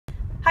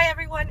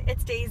everyone,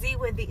 it's Daisy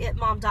with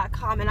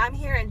theitmom.com, and I'm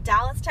here in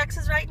Dallas,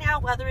 Texas right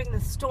now, weathering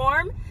the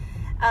storm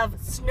of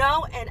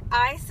snow and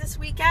ice this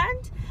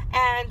weekend.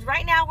 And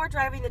right now we're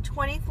driving the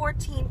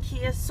 2014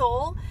 Kia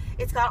Soul.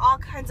 It's got all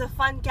kinds of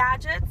fun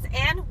gadgets,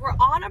 and we're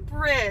on a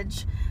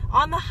bridge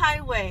on the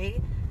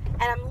highway,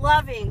 and I'm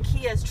loving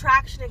Kia's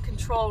traction and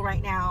control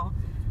right now.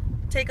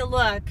 Take a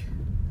look.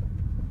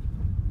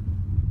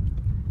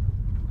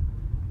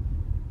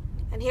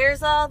 And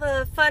here's all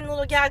the fun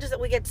little gadgets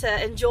that we get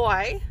to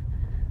enjoy.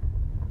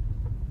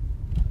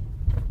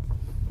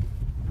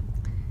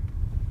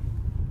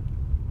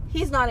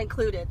 He's not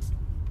included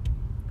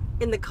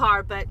in the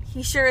car, but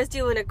he sure is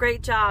doing a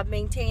great job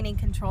maintaining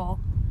control.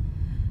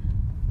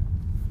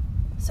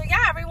 So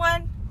yeah,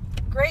 everyone,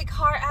 great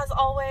car as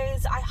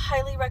always. I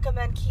highly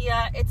recommend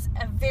Kia. It's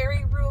a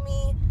very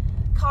roomy,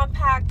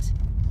 compact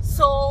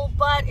Soul,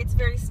 but it's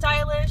very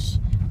stylish,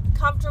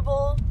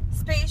 comfortable,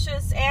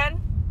 spacious, and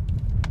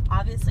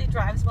obviously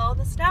drives well in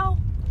the snow.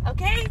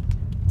 Okay,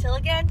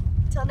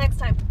 till next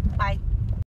time, bye.